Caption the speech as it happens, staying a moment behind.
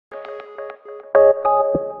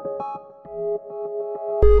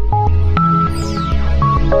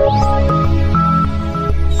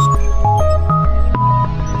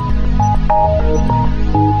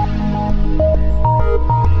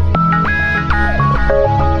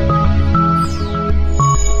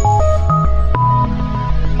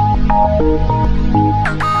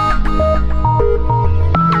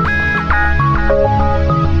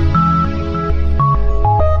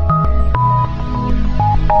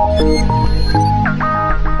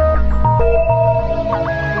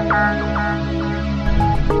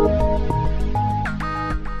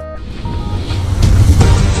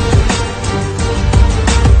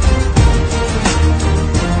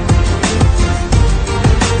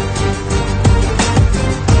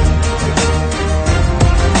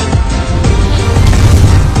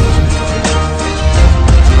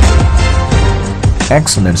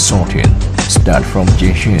Excellent sorting start from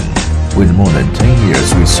Jiexun. With more than 10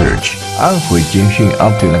 years research, Alfred Jiexun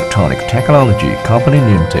Optoelectronic Technology Company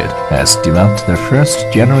Limited has developed the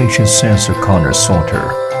first generation sensor corner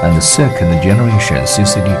sorter and the second generation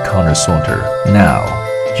CCD corner sorter. Now,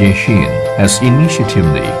 Jiexun has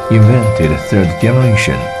initiatively invented third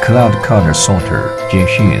generation cloud corner sorter.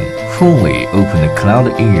 Jiexun fully opened the cloud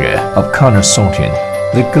era of corner sorting.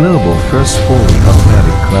 The global first fully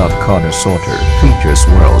automatic cloud corner sorter features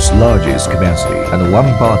world's largest capacity and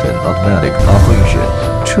one-button automatic operation.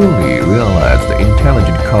 Truly realize the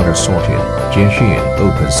intelligent corner sorting, Jiexun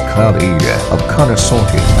opens cloud era of corner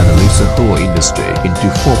sorting and leads the whole industry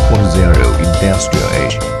into 4.0 industrial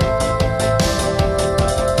age.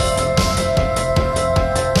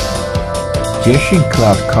 Jiexun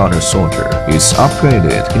cloud corner sorter is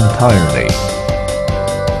upgraded entirely.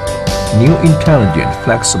 New intelligent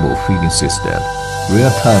flexible feeding system,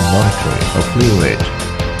 real-time monitoring of fluid,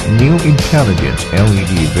 new intelligent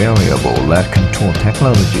LED variable LED control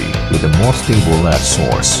technology with a more stable LED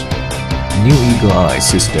source, new eagle eye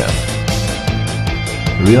system,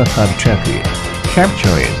 real-time tracking,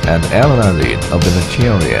 capturing and analyzing of the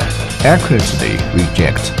material, accurately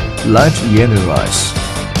reject light yellow rice.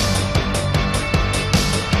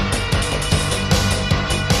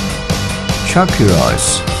 Chalky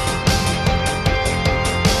rice.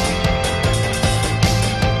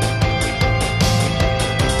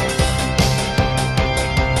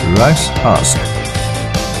 Rice husk,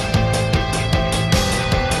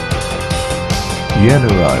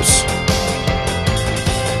 yellow rice,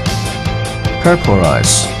 purple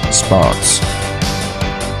rice, spots,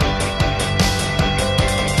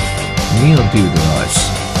 mildewed rice,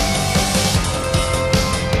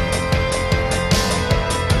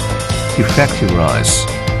 defective rice,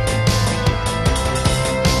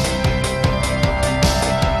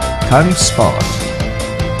 tiny spot.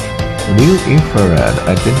 New infrared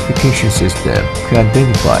identification system can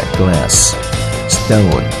identify glass,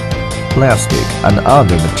 stone, plastic, and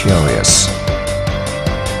other materials.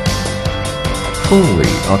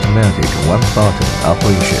 Fully automatic one-button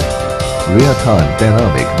operation, real-time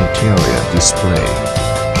dynamic material display,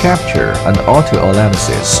 capture and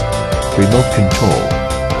auto-analysis, remote control,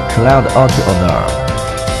 cloud auto-alarm.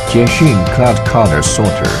 Jiexun cloud corner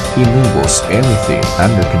sorter enables everything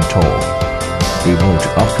under control. Remote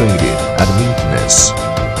upgraded and maintenance.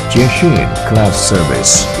 Jiexun cloud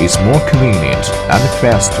service is more convenient and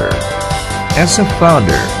faster. As a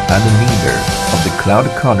founder and leader of the cloud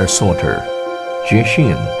corner sorter,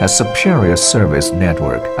 Jiexun has superior service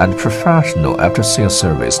network and professional after-sales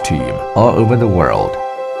service team all over the world.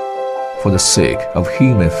 For the sake of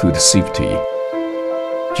human food safety,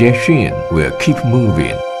 Jiexun will keep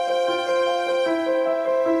moving.